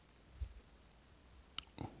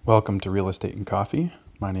Welcome to Real Estate and Coffee.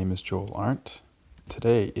 My name is Joel Arndt.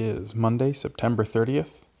 Today is Monday, September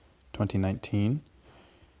 30th, 2019.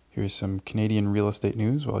 Here's some Canadian real estate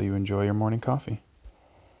news while you enjoy your morning coffee.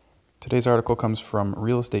 Today's article comes from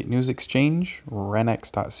Real Estate News Exchange,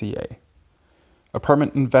 renx.ca.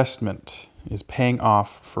 Apartment investment is paying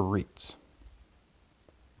off for REITs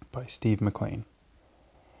by Steve McLean.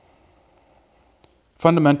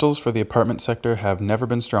 Fundamentals for the apartment sector have never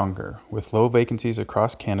been stronger, with low vacancies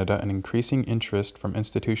across Canada and increasing interest from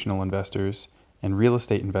institutional investors and real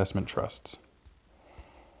estate investment trusts.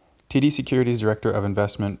 TD Securities Director of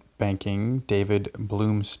Investment Banking, David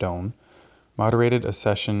Bloomstone, moderated a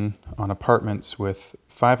session on apartments with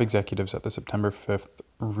 5 executives at the September 5th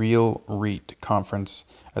Real REIT conference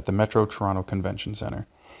at the Metro Toronto Convention Centre.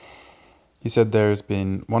 He said there's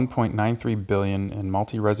been $1.93 billion in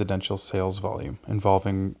multi-residential sales volume,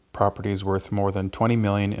 involving properties worth more than $20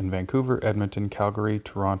 million in Vancouver, Edmonton, Calgary,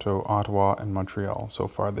 Toronto, Ottawa, and Montreal so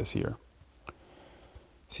far this year.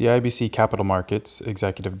 CIBC Capital Markets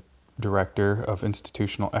Executive Director of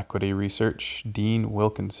Institutional Equity Research, Dean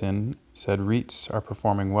Wilkinson, said REITs are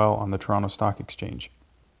performing well on the Toronto Stock Exchange.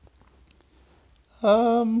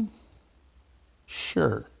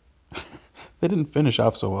 Sure. They didn't finish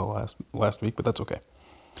off so well last week, but that's okay.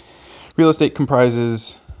 Real estate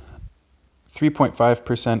comprises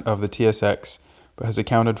 3.5% of the TSX, but has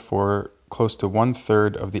accounted for close to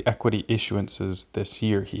 1/3 of the equity issuances this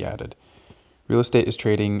year, he added. Real estate is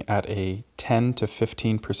trading at a 10 to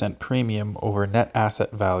 15% premium over net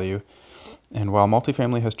asset value, and while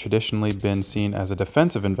multifamily has traditionally been seen as a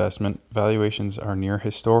defensive investment, valuations are near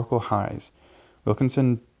historical highs.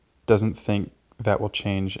 Wilkinson doesn't think that will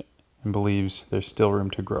change and believes there's still room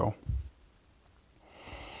to grow.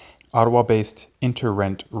 Ottawa-based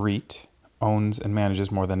InterRent REIT owns and manages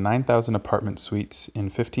more than 9,000 apartment suites in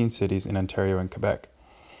 15 cities in Ontario and Quebec.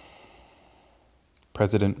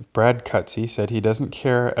 President Brad Cutsey said he doesn't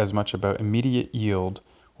care as much about immediate yield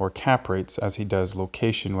or cap rates as he does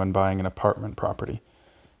location when buying an apartment property.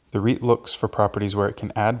 The REIT looks for properties where it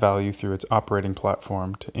can add value through its operating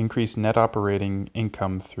platform to increase net operating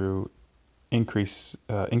income through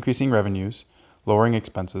increasing revenues, lowering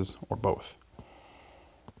expenses, or both.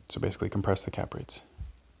 So basically compress the cap rates.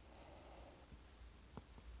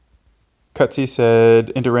 Cutsey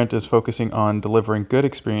said InterRent is focusing on delivering good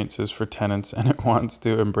experiences for tenants, and it wants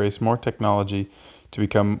to embrace more technology to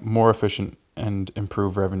become more efficient and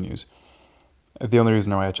improve revenues. The only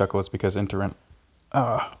reason why I chuckle is because InterRent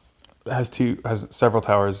has several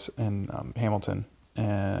towers in Hamilton,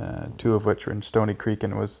 and 2 of which are in Stoney Creek,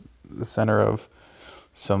 and it was the center of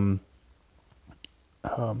some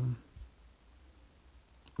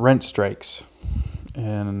rent strikes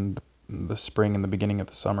in the spring and the beginning of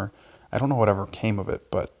the summer. I don't know whatever came of it,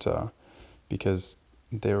 but because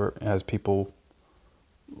they were offering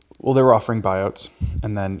buyouts,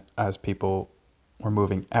 and then as people were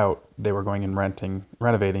moving out, they were going and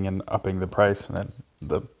renovating and upping the price, and then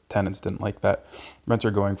the tenants didn't like that. Rents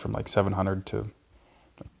are going from like $700 to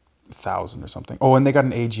 $1,000 or something. Oh, and they got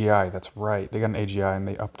an AGI. That's right. They got an AGI, and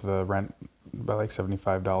they upped the rent by like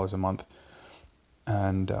 $75 a month,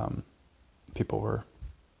 and people were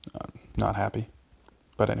not happy.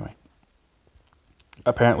 But anyway,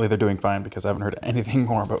 apparently they're doing fine because I haven't heard anything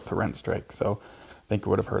more about the rent strike. So I think I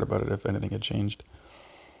would have heard about it if anything had changed.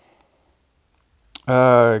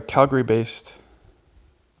 Calgary-based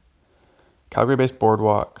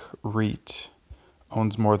Boardwalk REIT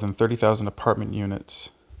owns more than 30,000 apartment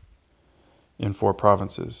units in 4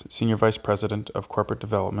 provinces. Senior Vice President of Corporate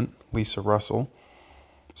Development, Lisa Russell,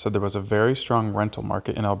 said there was a very strong rental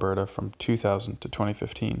market in Alberta from 2000 to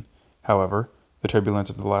 2015. However, the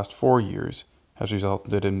turbulence of the last 4 years has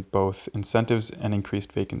resulted in both incentives and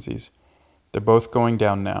increased vacancies. They're both going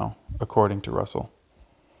down now, according to Russell.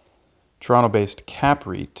 Toronto-based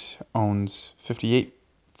CapREIT owns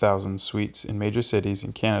 58,000 suites in major cities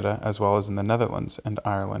in Canada as well as in the Netherlands and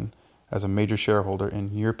Ireland as a major shareholder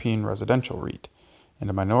in European Residential REIT and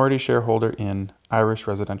a minority shareholder in Irish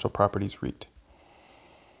Residential Properties REIT.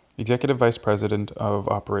 Executive Vice President of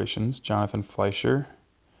Operations, Jonathan Fleischer,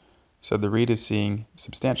 said the REIT is seeing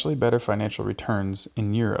substantially better financial returns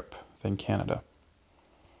in Europe than Canada.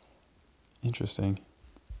 Interesting.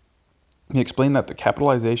 He explained that the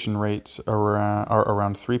capitalization rates are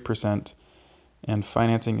around 3% and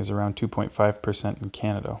financing is around 2.5% in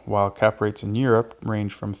Canada, while cap rates in Europe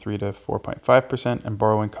range from 3 to 4.5% and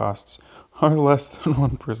borrowing costs are less than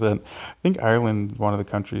 1%. I think Ireland is one of the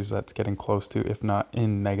countries that's getting close to, if not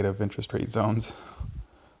in negative interest rate zones.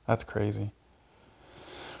 That's crazy.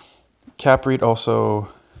 CapREIT also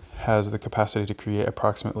has the capacity to create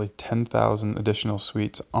approximately 10,000 additional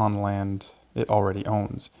suites on land it already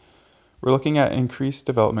owns. We're looking at increased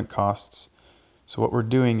development costs, so what we're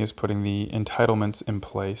doing is putting the entitlements in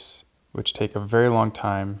place, which take a very long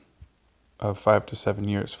time of 5 to 7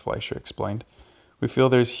 years, Fleischer explained. We feel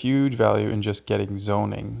there's huge value in just getting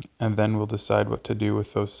zoning, and then we'll decide what to do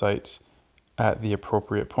with those sites at the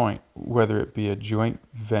appropriate point, whether it be a joint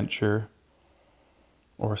venture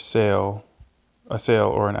or a sale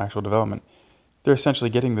or an actual development. They're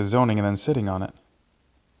essentially getting the zoning and then sitting on it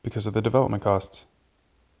because of the development costs.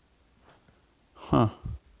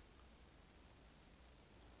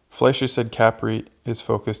 Fleischer said CAPREIT is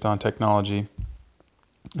focused on technology,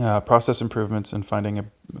 process improvements, and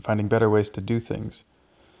finding better ways to do things.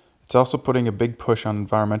 It's also putting a big push on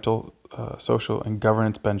environmental, social, and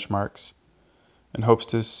governance benchmarks, and hopes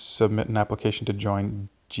to submit an application to join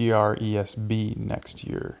GRESB next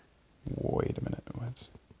year. Wait a minute.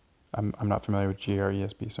 I'm not familiar with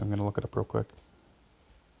GRESB, so I'm going to look it up real quick.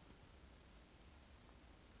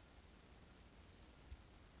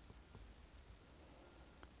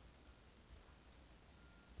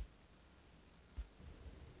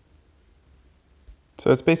 So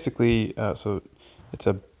it's basically, I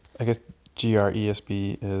guess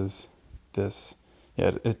GRESB is this.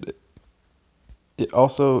 Yeah, it's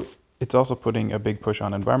also putting a big push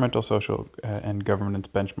on environmental, social, and governance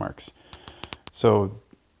benchmarks. So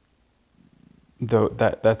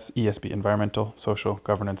that's ESB, environmental, social,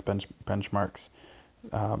 governance benchmarks.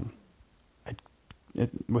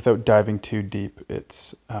 Without diving too deep,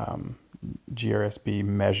 it's GRSB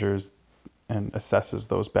measures and assesses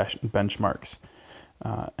those benchmarks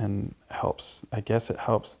and helps. I guess it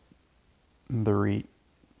helps the REIT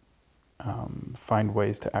find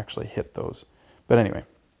ways to actually hit those. But anyway,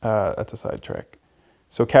 that's a sidetrack.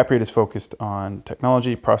 So CAPREIT is focused on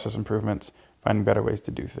technology, process improvements, finding better ways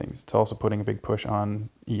to do things. It's also putting a big push on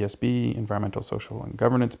ESB, environmental, social, and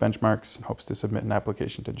governance benchmarks, and hopes to submit an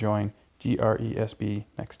application to join GRESB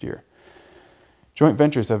next year. Joint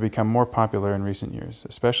ventures have become more popular in recent years,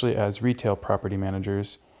 especially as retail property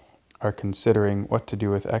managers are considering what to do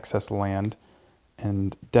with excess land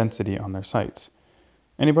and density on their sites.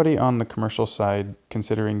 Anybody on the commercial side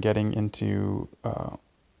considering getting into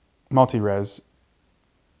multi-res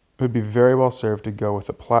would be very well served to go with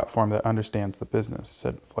a platform that understands the business,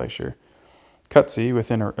 said Fleischer. Cutsy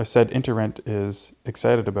said InterRent is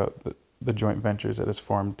excited about the joint ventures it has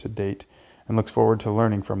formed to date and looks forward to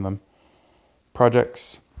learning from them.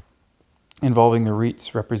 Projects involving the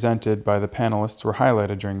REITs represented by the panelists were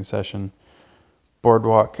highlighted during the session.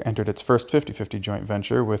 Boardwalk entered its first 50-50 joint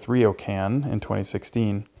venture with RioCan in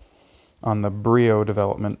 2016 on the Brio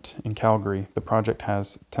development in Calgary. The project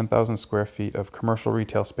has 10,000 square feet of commercial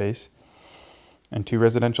retail space and 2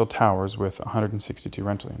 residential towers with 162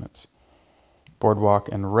 rental units. Boardwalk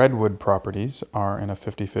and Redwood Properties are in a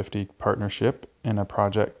 50-50 partnership in a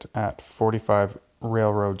project at 45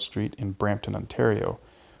 Railroad Street in Brampton, Ontario,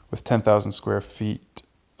 with 10,000 square feet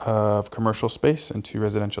of commercial space and 2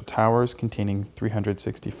 residential towers containing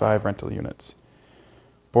 365 rental units.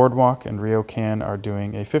 Boardwalk and RioCan are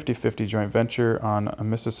doing a 50-50 joint venture on a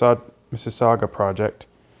Mississauga project.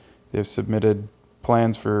 They have submitted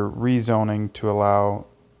plans for rezoning to allow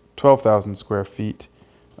 12,000 square feet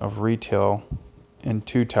of retail and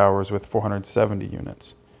 2 towers with 470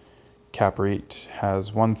 units. CAPREIT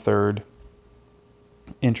has 1/3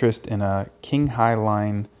 interest in a King High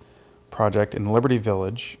Line project in Liberty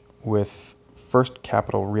Village with First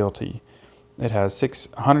Capital Realty. It has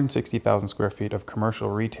 160,000 square feet of commercial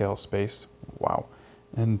retail space, wow,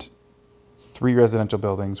 and 3 residential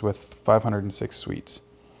buildings with 506 suites.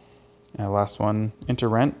 Last one,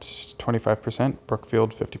 InterRent, 25%,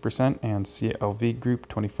 Brookfield, 50%, and CLV Group,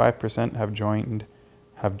 25%, have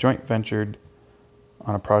joint ventured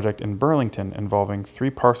on a project in Burlington involving 3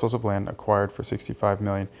 parcels of land acquired for $65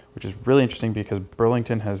 million, which is really interesting because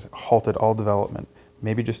Burlington has halted all development.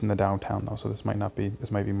 Maybe just in the downtown though, so this might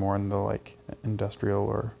be more in the industrial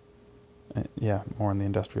or more in the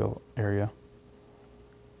industrial area.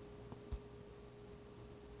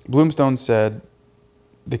 Bloomstone said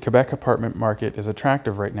the Quebec apartment market is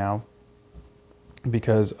attractive right now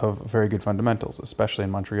because of very good fundamentals, especially in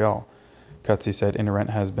Montreal. Cutsy said Interrent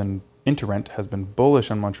has been bullish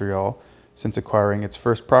on Montreal since acquiring its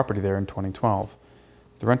first property there in 2012.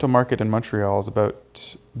 The rental market in Montreal is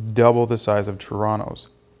about double the size of Toronto's,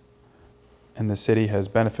 and the city has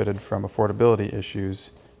benefited from affordability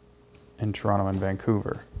issues in Toronto and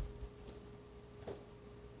Vancouver.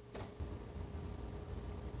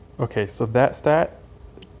 Okay, so that stat,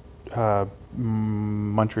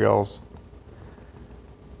 Montreal's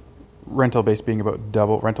rental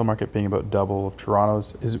market being about double of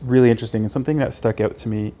Toronto's is really interesting, and something that stuck out to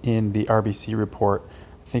me in the RBC report.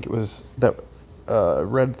 I think it was that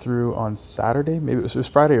read through on Saturday. Maybe it was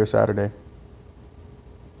Friday or Saturday. I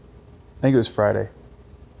think it was Friday.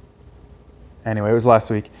 Anyway, it was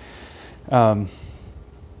last week. Um,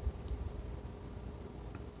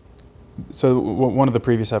 so one of the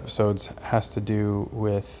previous episodes has to do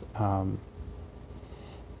with an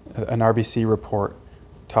RBC report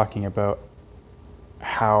talking about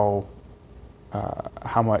how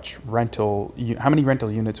much how many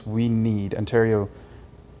rental units we need, Ontario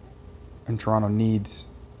and Toronto needs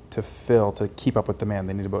to keep up with demand.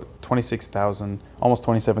 They need about 26,000, almost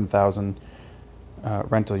 27,000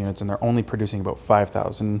 rental units, and they're only producing about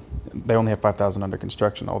 5,000. They only have 5,000 under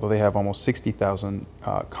construction, although they have almost 60,000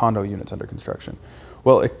 condo units under construction.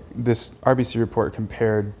 Well, this RBC report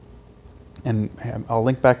compared, and I'll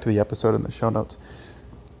link back to the episode in the show notes.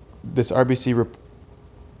 This RBC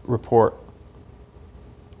report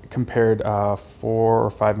compared 4 or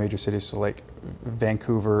 5 major cities, so like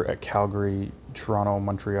Vancouver, Calgary, Toronto,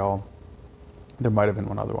 Montreal. There might have been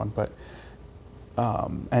one other one, but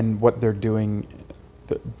and what they're doing,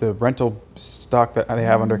 the rental stock that they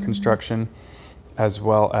have under construction, as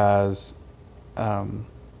well as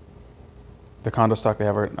the condo stock they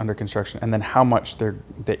have under construction, and then how much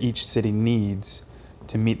that each city needs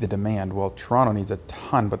to meet the demand. Well, Toronto needs a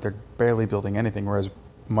ton, but they're barely building anything, whereas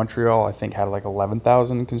Montreal, I think, had like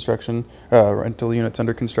 11,000 construction rental units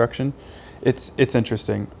under construction. It's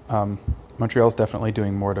interesting. Montreal's definitely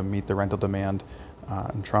doing more to meet the rental demand,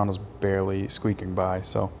 and Toronto's barely squeaking by.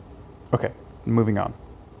 So, okay, moving on.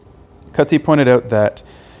 Cutsy pointed out that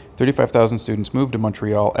 35,000 students move to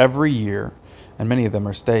Montreal every year, and many of them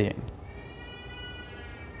are staying.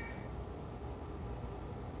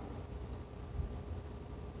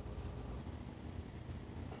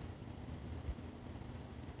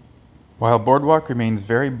 While Boardwalk remains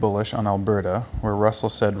very bullish on Alberta, where Russell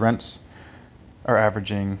said rents are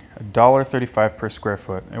averaging $1.35 per square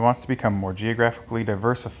foot, it wants to become more geographically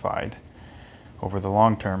diversified over the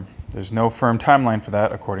long term. There's no firm timeline for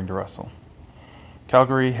that, according to Russell.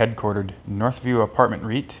 Calgary headquartered Northview Apartment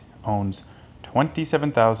REIT owns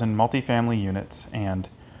 27,000 multifamily units and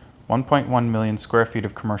 1.1 million square feet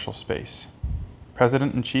of commercial space.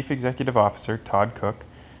 President and Chief Executive Officer Todd Cook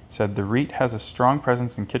said the REIT has a strong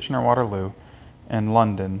presence in Kitchener-Waterloo and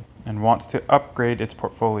London and wants to upgrade its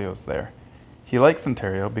portfolios there. He likes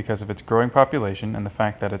Ontario because of its growing population and the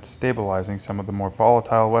fact that it's stabilizing some of the more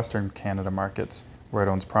volatile Western Canada markets where it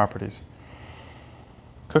owns properties.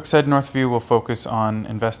 Cook said Northview will focus on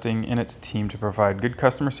investing in its team to provide good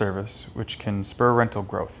customer service, which can spur rental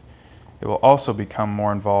growth. It will also become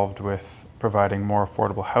more involved with providing more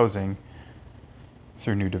affordable housing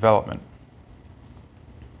through new development.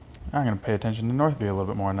 I'm going to pay attention to Northview a little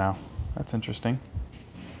bit more now. That's interesting.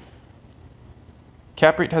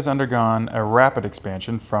 CAPREIT has undergone a rapid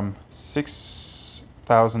expansion from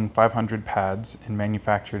 6,500 pads in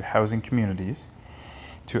manufactured housing communities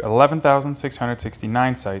to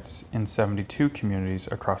 11,669 sites in 72 communities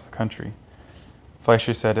across the country.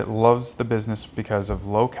 Fleischer said it loves the business because of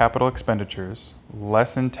low capital expenditures,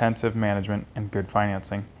 less intensive management, and good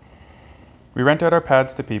financing. We rent out our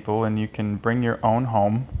pads to people, and you can bring your own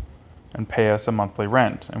home and pay us a monthly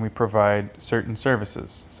rent, and we provide certain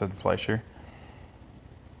services, said Fleischer.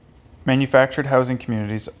 Manufactured housing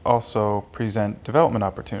communities also present development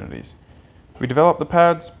opportunities. We develop the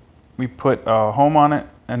pads, we put a home on it,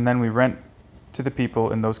 and then we rent to the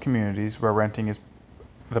people in those communities where renting is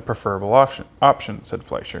the preferable option, said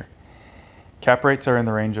Fleischer. Cap rates are in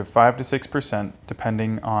the range of 5 to 6%,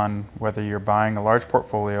 depending on whether you're buying a large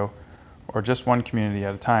portfolio or just one community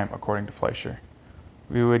at a time, according to Fleischer.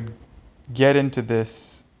 We would get into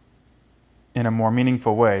this in a more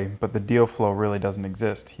meaningful way, but the deal flow really doesn't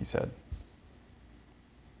exist, he said.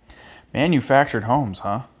 Manufactured homes,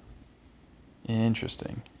 huh?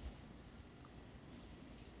 Interesting.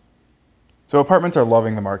 So apartments are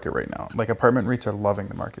loving the market right now. Like apartment REITs are loving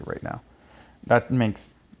the market right now.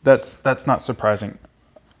 That's not surprising.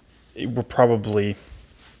 We're probably,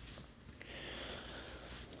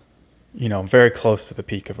 very close to the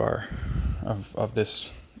peak of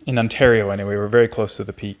this in Ontario anyway. We're very close to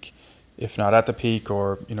the peak, if not at the peak,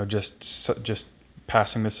 or just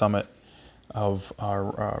passing the summit of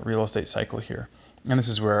our real estate cycle here. And this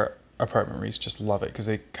is where apartment REITs just love it because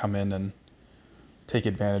they come in and take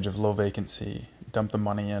advantage of low vacancy, dump the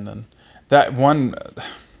money in, and that one.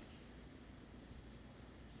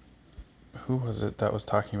 Who was it that was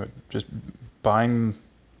talking about just buying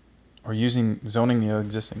or zoning the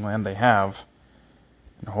existing land they have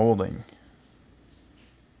and holding?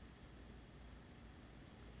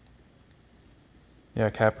 Yeah,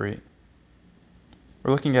 CAPREIT.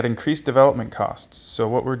 We're looking at increased development costs. So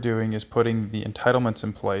what we're doing is putting the entitlements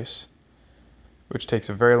in place, which takes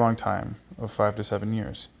a very long time of 5 to 7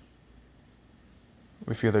 years.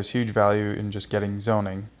 We feel there's huge value in just getting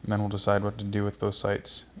zoning, and then we'll decide what to do with those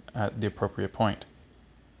sites at the appropriate point.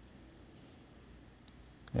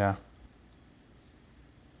 Yeah.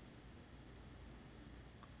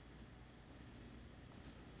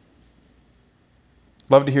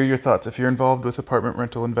 Love to hear your thoughts. If you're involved with apartment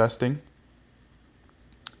rental investing,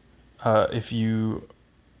 if you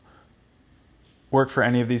work for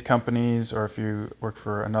any of these companies, or if you work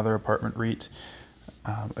for another apartment REIT,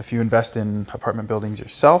 if you invest in apartment buildings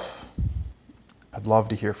yourself, I'd love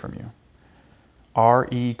to hear from you.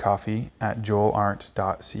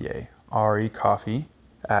 recoffee@joelarndt.ca.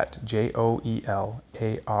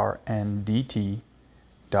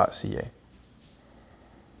 recoffee@joelarndt.ca.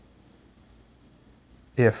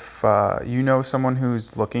 If you know someone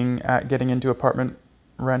who's looking at getting into apartment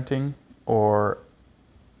renting, or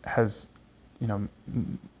has,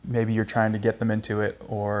 maybe you're trying to get them into it,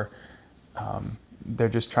 or they're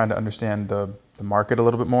just trying to understand the market a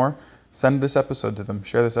little bit more, send this episode to them.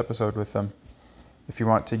 Share this episode with them. If you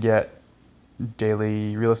want to get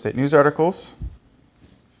daily real estate news articles,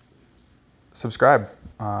 subscribe,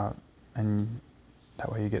 and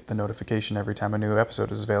that way you get the notification every time a new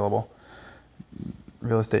episode is available.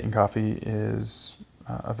 Real Estate and Coffee is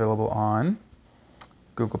available on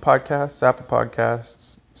Google Podcasts, Apple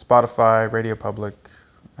Podcasts, Spotify, Radio Public,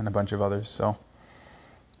 and a bunch of others. So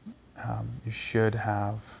you should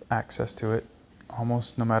have access to it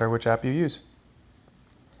almost no matter which app you use.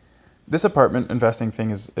 This apartment investing thing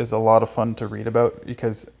is a lot of fun to read about,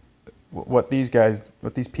 because what these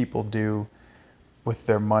people do with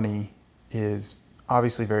their money is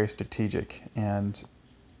obviously very strategic, and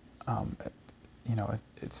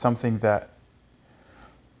it's something that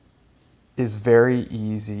is very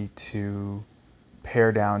easy to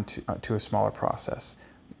pare down to a smaller process.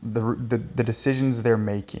 The decisions they're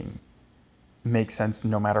making make sense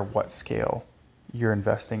no matter what scale you're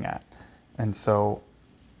investing at. And so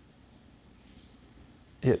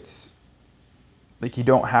it's like, you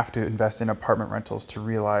don't have to invest in apartment rentals to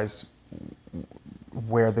realize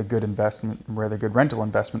where the good rental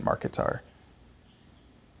investment markets are.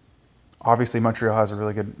 Obviously, Montreal has a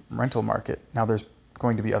really good rental market. Now, there's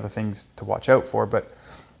going to be other things to watch out for, but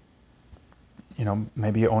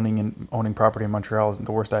maybe owning property in Montreal isn't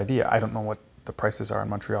the worst idea. I don't know what the prices are in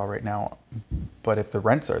Montreal right now, but if the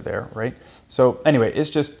rents are there, right? So anyway,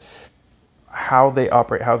 it's just how they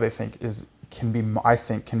operate, how they think can be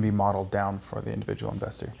modeled down for the individual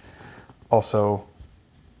investor. Also,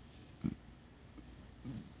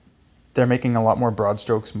 they're making a lot more broad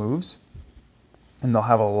strokes moves, and they'll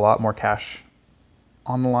have a lot more cash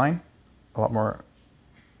on the line, a lot more,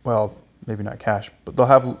 well, maybe not cash, but they'll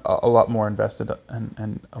have a lot more invested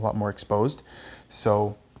and a lot more exposed.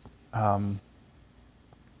 So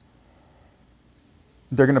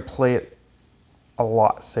they're going to play it a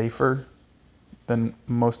lot safer than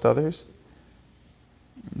most others.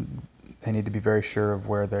 They need to be very sure of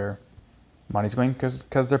where their money's going,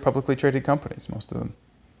 because they're publicly traded companies, most of them.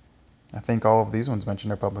 I think all of these ones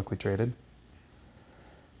mentioned are publicly traded.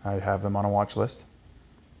 I have them on a watch list.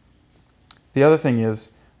 The other thing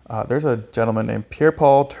is, there's a gentleman named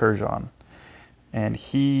Pierre-Paul Turgeon, and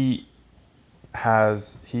he's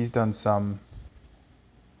done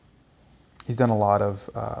a lot of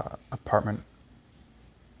apartment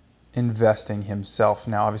investing himself.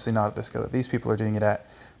 Now, obviously not at the scale that these people are doing it at,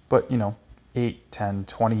 but 8, 10,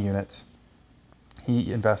 20 units.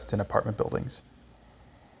 He invests in apartment buildings.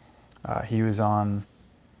 He was on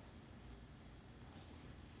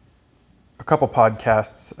a couple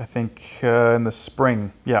podcasts, I think, in the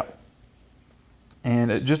spring. Yeah.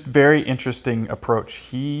 And just very interesting approach.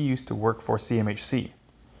 He used to work for CMHC.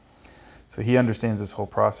 So he understands this whole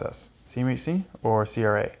process. CMHC or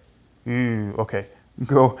CRA? Ooh, okay.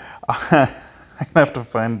 Go. I'm gonna have to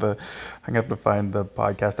find the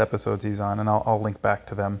podcast episodes he's on, and I'll link back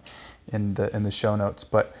to them in the show notes.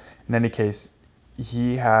 But in any case,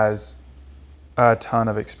 he has a ton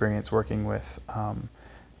of experience working with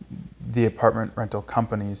the apartment rental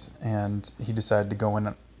companies, and he decided to go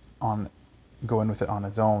in with it on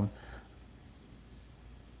his own,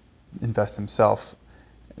 invest himself,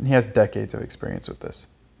 and he has decades of experience with this.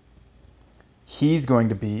 He's going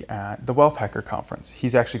to be at the Wealth Hacker Conference.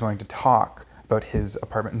 He's actually going to talk about his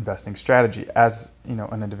apartment investing strategy as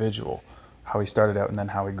an individual, how he started out and then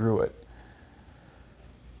how he grew it.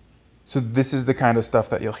 So this is the kind of stuff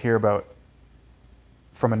that you'll hear about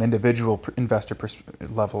from an individual investor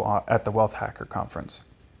level at the Wealth Hacker Conference.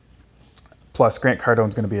 Plus, Grant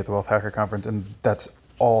Cardone's going to be at the Wealth Hacker Conference, and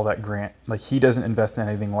that's all that Grant, like, he doesn't invest in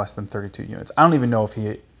anything less than 32 units. I don't even know if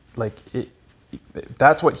he, like,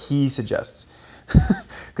 that's what he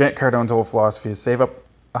suggests. Grant Cardone's whole philosophy is save up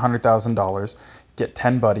 $100,000, get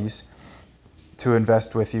 10 buddies to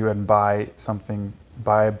invest with you and buy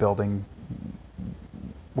a building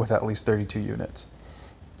with at least 32 units.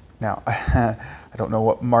 Now, I don't know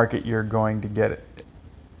what market you're going to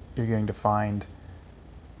find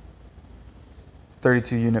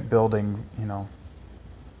 32 unit building,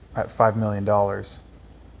 at $5 million.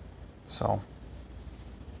 So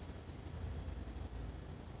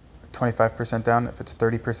 25% down. If it's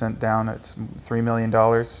 30% down, it's $3 million.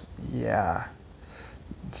 Yeah.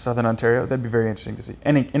 Southern Ontario, that'd be very interesting to see.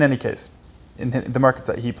 In any case, in the markets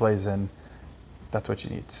that he plays in, that's what you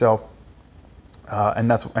need. So,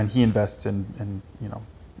 and he invests in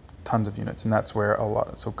tons of units, and that's where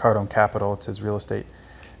so Cardone Capital, it's his real estate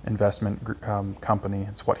investment company.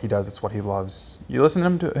 It's what he does. It's what he loves. You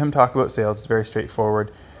listen to him talk about sales. It's very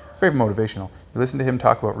straightforward, very motivational. You listen to him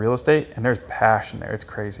talk about real estate, and there's passion there. It's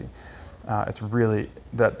crazy. It's really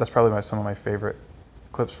that's probably some of my favorite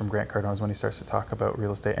clips from Grant Cardone is when he starts to talk about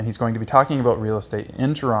real estate. And he's going to be talking about real estate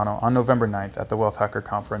in Toronto on November 9th at the Wealth Hacker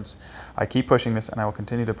Conference. I keep pushing this, and I will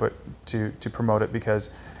continue to promote it because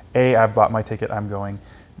A, I've bought my ticket. I'm going.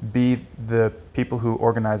 B, the people who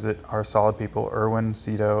organize it are solid people, Erwin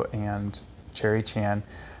Cito and Cherry Chan.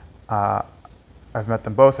 I've met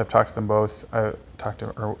them both. I've talked to them both. I talked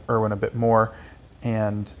to Erwin a bit more,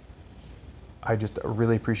 and I just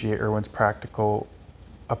really appreciate Erwin's practical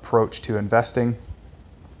approach to investing,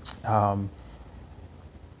 and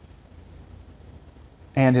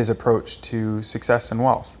his approach to success and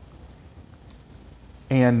wealth.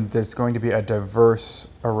 And there's going to be a diverse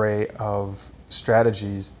array of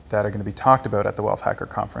strategies that are going to be talked about at the Wealth Hacker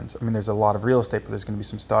Conference. I mean, there's a lot of real estate, but there's going to be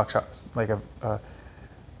some stock shops, like a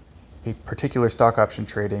particular stock option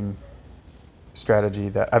trading strategy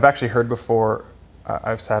that I've actually heard before,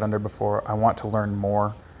 I've sat under before. I want to learn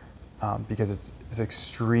more because it's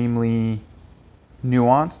extremely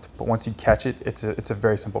nuanced, but once you catch it, it's a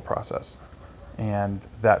very simple process. And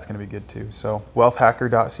that's going to be good too. So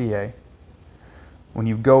wealthhacker.ca. When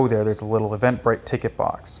you go there, there's a little Eventbrite ticket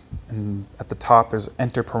box. And at the top, there's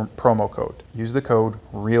enter promo code. Use the code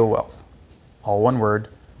REALWEALTH. All one word,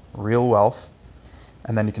 REALWEALTH.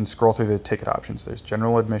 And then you can scroll through the ticket options. There's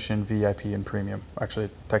general admission, VIP, and premium. Actually,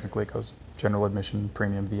 technically it goes general admission,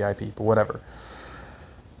 premium, VIP, but whatever.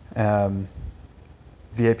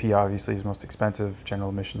 VIP obviously is most expensive.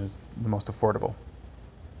 General admission is the most affordable.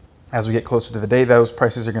 As we get closer to the day, those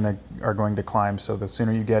prices are going to climb. So the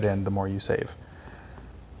sooner you get in, the more you save.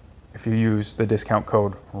 If you use the discount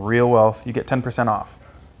code REALWEALTH, you get 10% off.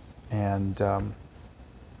 And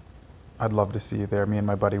I'd love to see you there. Me and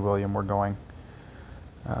my buddy William, we're going.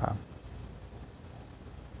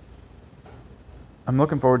 I'm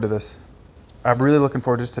looking forward to this. I'm really looking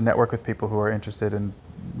forward just to network with people who are interested in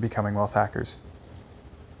becoming wealth hackers.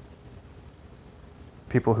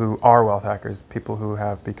 People who are wealth hackers, people who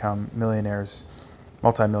have become millionaires,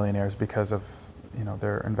 multimillionaires because of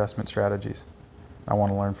their investment strategies. I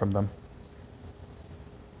want to learn from them.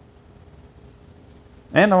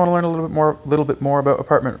 And I want to learn a little bit more about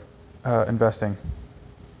apartment investing.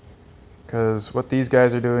 Because what these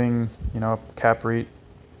guys are doing, CapREIT,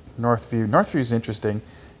 Northview. Northview is interesting.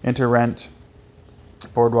 InterRent,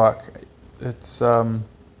 Boardwalk. It's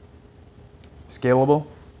scalable.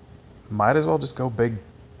 Might as well just go big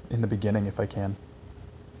in the beginning if I can.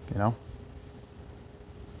 Let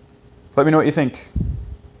me know what you think.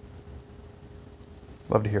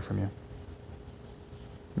 Love to hear from you.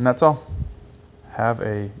 And that's all. Have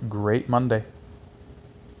a great Monday.